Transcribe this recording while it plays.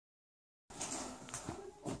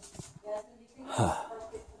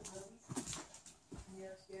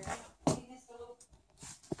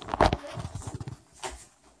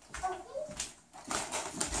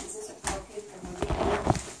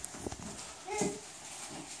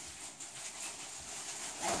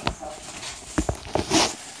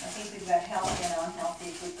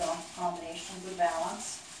Combination, good balance.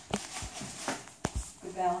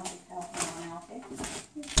 Good balance of healthy and unhealthy.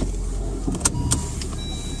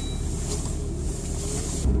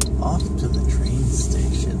 Off to the train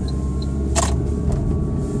station.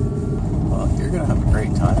 Well, you're gonna have a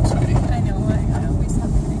great time, sweetie. I know, I always have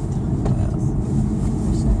a great time. Yeah.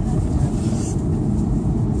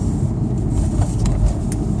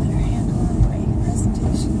 Better handle my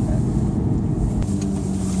presentation,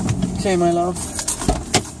 but... Okay, my love.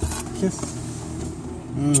 Kiss.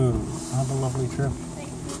 Have a lovely trip.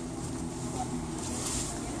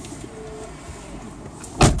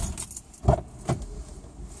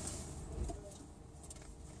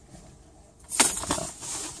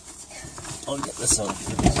 I'll get this out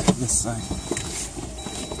this side.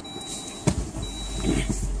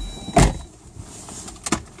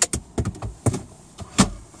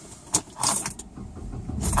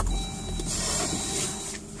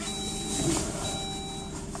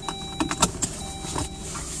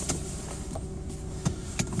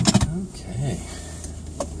 Okay,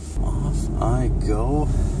 off I go.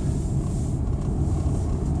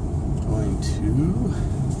 Going to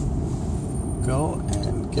go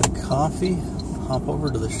and get a coffee, hop over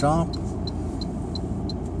to the shop,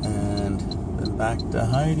 and then back to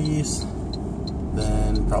Heidi's,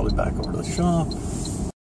 then probably back over to the shop.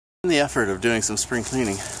 In the effort of doing some spring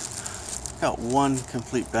cleaning, got one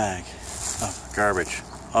complete bag of garbage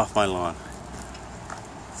off my lawn.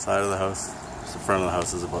 Side of the house, the front of the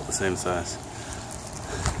house is about the same size,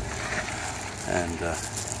 and a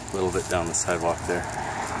little bit down the sidewalk there.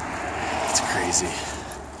 It's crazy.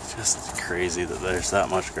 Just crazy that there's that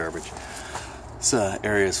much garbage. This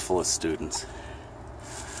area is full of students,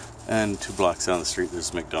 and 2 blocks down the street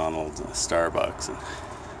there's McDonald's and a Starbucks, and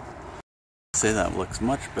I'd say that looks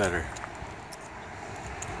much better.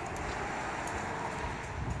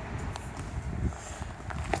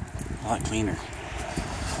 A lot cleaner.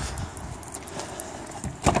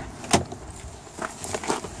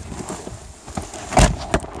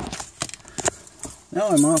 Now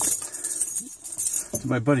I'm off to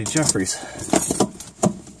my buddy Jeffrey's.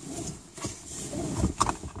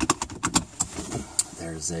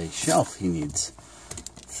 There's a shelf he needs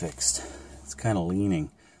fixed. It's kind of leaning,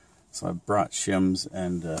 so I brought shims,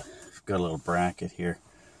 and I've got a little bracket here.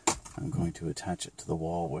 I'm going to attach it to the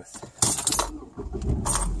wall with.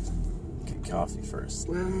 Get coffee first.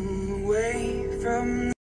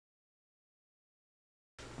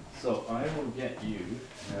 So I will get you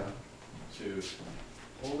to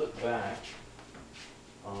hold it back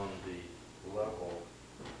on the level,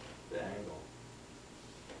 the angle.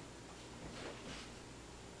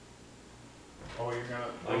 Oh, you're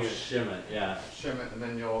gonna I'm gonna shim it, yeah. shim it and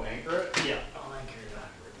then you'll anchor it? Yeah, I'll anchor it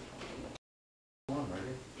afterwards. Come on,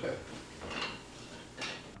 ready? Okay.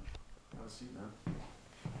 Have a seat, man.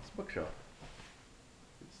 It's a bookshelf.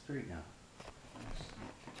 It's straight now.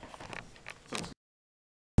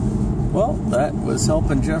 Well, that was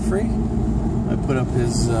helping Jeffrey. I put up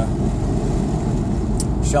his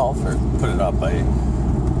shelf, or put it up. I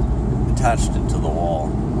attached it to the wall,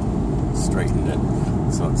 straightened it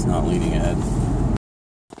so it's not leaning ahead.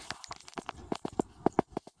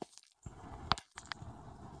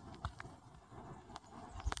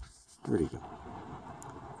 Where'd he go?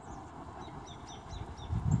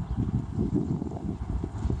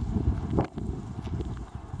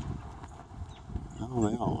 Oh,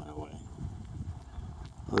 they all went away.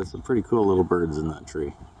 Well, there's some pretty cool little birds in that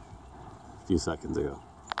tree a few seconds ago.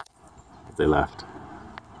 But they left.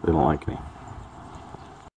 They don't like me.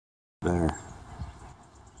 There.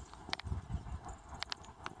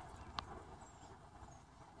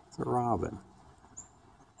 It's a robin.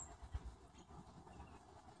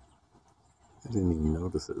 I didn't even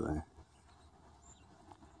notice it there.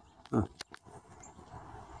 Huh.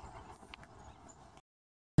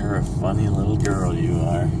 You're a funny little girl, you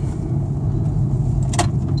are.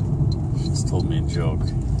 She just told me a joke.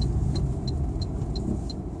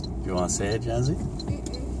 Do you want to say it, Jazzy?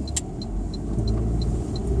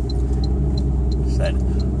 She said,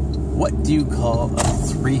 "What do you call a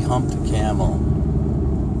 3-humped camel?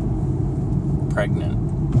 Pregnant."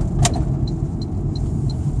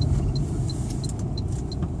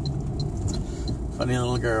 Funny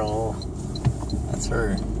little girl. That's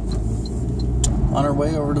her. On her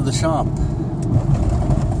way over to the shop.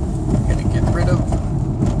 Gonna get rid of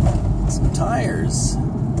some tires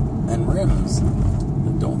and rims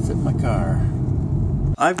that don't fit my car.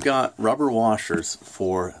 I've got rubber washers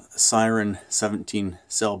for Siren 17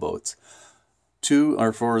 sailboats. 2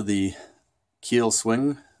 are for the keel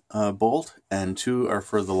swing bolt, and 2 are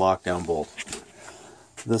for the lockdown bolt.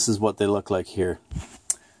 This is what they look like here.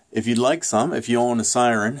 If you'd like some, if you own a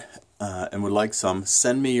Siren and would like some,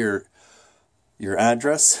 send me your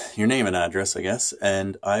address, your name and address, I guess,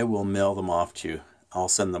 and I will mail them off to you. I'll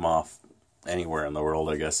send them off anywhere in the world,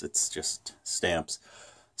 I guess. It's just stamps.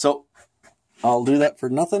 So I'll do that for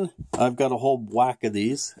nothing. I've got a whole whack of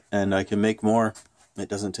these, and I can make more. It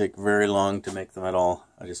doesn't take very long to make them at all.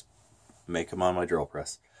 I just make them on my drill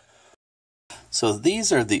press. So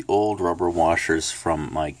these are the old rubber washers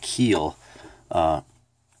from my keel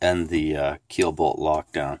and the keel bolt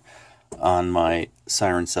lockdown on my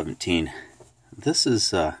Siren 17. This is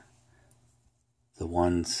the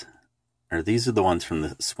ones, or these are the ones from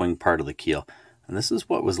the swing part of the keel, and this is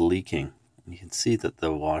what was leaking. You can see that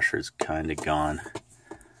the washer's kind of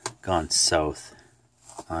gone south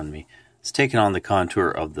on me. It's taken on the contour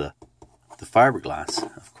of the fiberglass,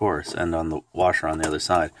 of course, and on the washer on the other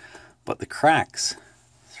side, but the cracks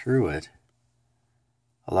through it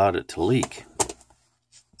allowed it to leak.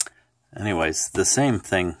 Anyways, the same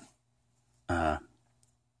thing,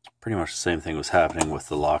 pretty much the same thing was happening with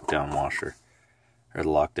the lockdown washer, or the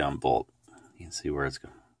lockdown bolt. You can see where it's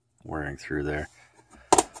wearing through there.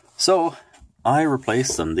 So I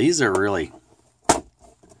replaced them. These are really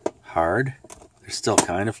hard. They're still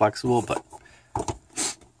kind of flexible, but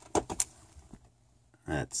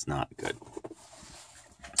that's not good.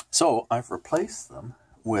 So I've replaced them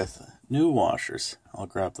with new washers. I'll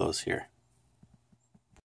grab those here.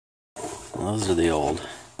 Those are the old,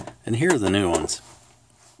 and here are the new ones.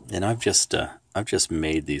 And I've just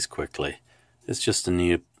made these quickly. It's just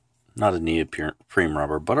not a neoprene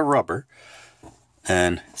rubber, but a rubber,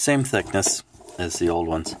 and same thickness as the old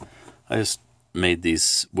ones. I just made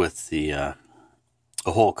these with the a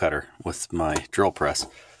hole cutter with my drill press,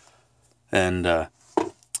 and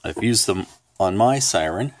I've used them on my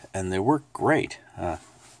Siren, and they work great.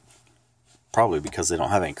 Probably because they don't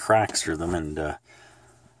have any cracks through them, and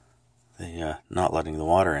they not letting the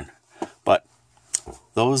water in. But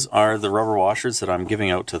those are the rubber washers that I'm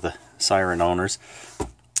giving out to the Siren owners.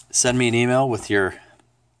 Send me an email with your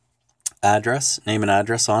address, name and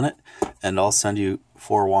address on it, and I'll send you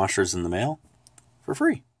 4 washers in the mail for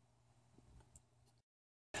free.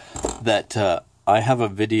 I have a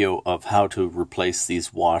video of how to replace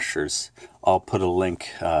these washers. I'll put a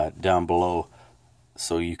link down below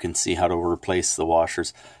so you can see how to replace the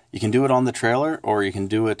washers. You can do it on the trailer, or you can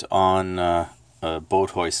do it on a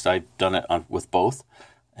boat hoist. I've done it with both,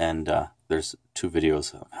 and there's 2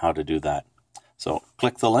 videos on how to do that. So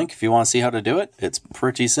click the link if you want to see how to do it. It's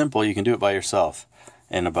pretty simple. You can do it by yourself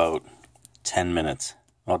in about 10 minutes.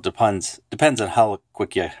 Well, it depends on how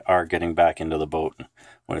quick you are getting back into the boat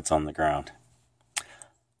when it's on the ground.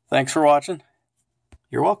 Thanks for watching.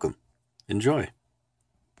 You're welcome. Enjoy.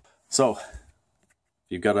 So, if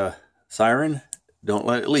you've got a Siren, don't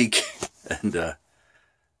let it leak. And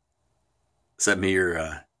send me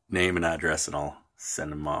your name and address, and I'll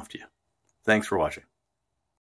send them off to you. Thanks for watching.